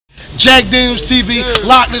Jack Daniels TV,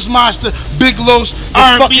 Loch Ness Monster, Big Los,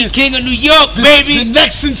 R&B King of New York, baby. The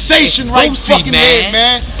next sensation right fucking here,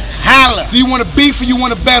 man. Holla. Do you want to beef or you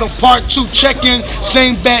want to battle? Part 2. Check in.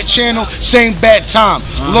 Same bat channel, same bat time.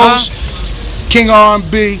 Los, King of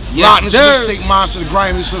R&B, Loch Ness Mixtape Monster, the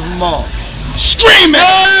grimiest of them all. Stream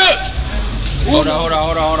it! Hold on.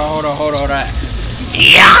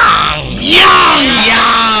 Young.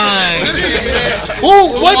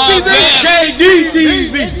 Ooh, what TV?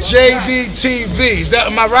 JD TV. Is that,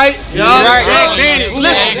 am I right? Right.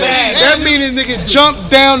 Listen, that means nigga jump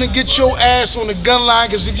down and get your ass on the gun line,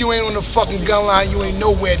 cause if you ain't on the fucking gun line, you ain't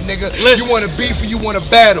nowhere, nigga. You wanna beef or you wanna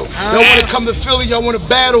battle. Y'all wanna come to Philly, y'all wanna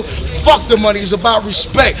battle? Fuck the money, it's about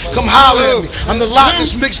respect. Come holler at me. I'm the Loch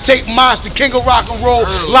Ness Mixtape Monster, King of Rock and Roll,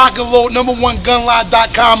 Lock and Load,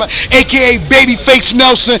 #1gunline.com, aka Babyface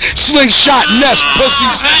Nelson, Slingshot Ness,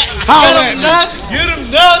 pussies. Holler at me. Get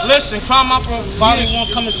him nuts. Listen, Crime Opera Volume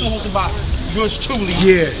 1 coming soon, hosted by yours truly.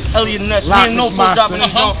 e-ness. Loch Ness Monster.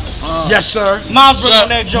 Yes, sir. Mossberg on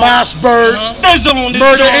that joint. Mossberg. Thizzle on this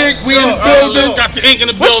Murder joint. Inc. We in the building. Got the ink in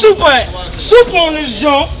the What's building. Super at? Super on this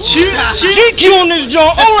joint. GQ on this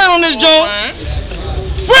joint. Ole on this joint.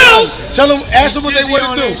 Frills. Tell them, ask them what they want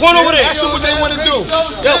to do. One over there. Ask them what they want to do.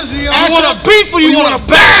 You want to beef or you want to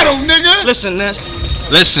battle, nigga? Listen, Ness.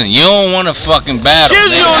 Listen, you don't want to fucking battle,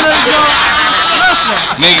 Shizzy nigga. on this joint.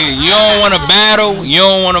 Nigga, you don't want to battle, you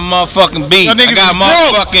don't want to motherfucking beat. I got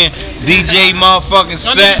motherfucking DJ motherfucking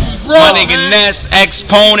set, my nigga Ness,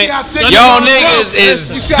 Exponent. Y'all niggas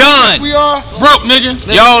is done. We are Broke, nigga.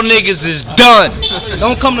 Y'all niggas is done.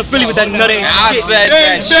 Don't come to Philly with that nut ass I shit. said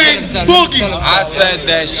that shit. Boogie. I said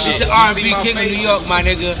that shit. It's the R&B King of New York, my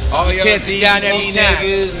nigga. Chance it down every time.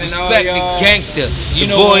 Respect the gangster. The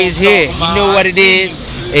boy is here. You know what it is.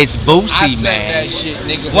 It's Boosie, I said man. that shit,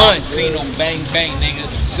 nigga. One. Seen no bang bang, nigga.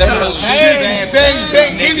 Bang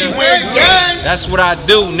bang, anywhere, gang. That's what I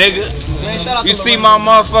do, nigga. You see my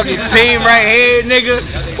motherfucking team right here, nigga?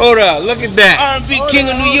 Hold up, look at that. R&B King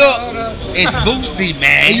of New York. It's Boosie,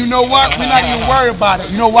 man. And you know what? We're not even worried about it.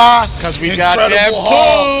 You know why? Cause we got that Incredible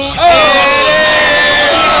boom.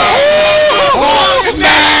 Hulk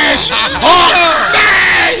smash! Hulk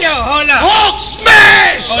smash! Yo, hold up. Hulk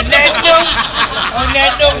smash! On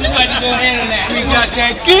that note, we about to go handle that. We got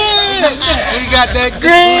that good. We got that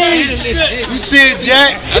green. You see it,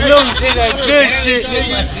 Jack? I know you say that good shit.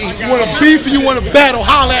 You want to beef or you want to battle?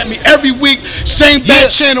 Holler at me every week. Same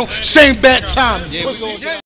bat channel, same bat time. Pussy.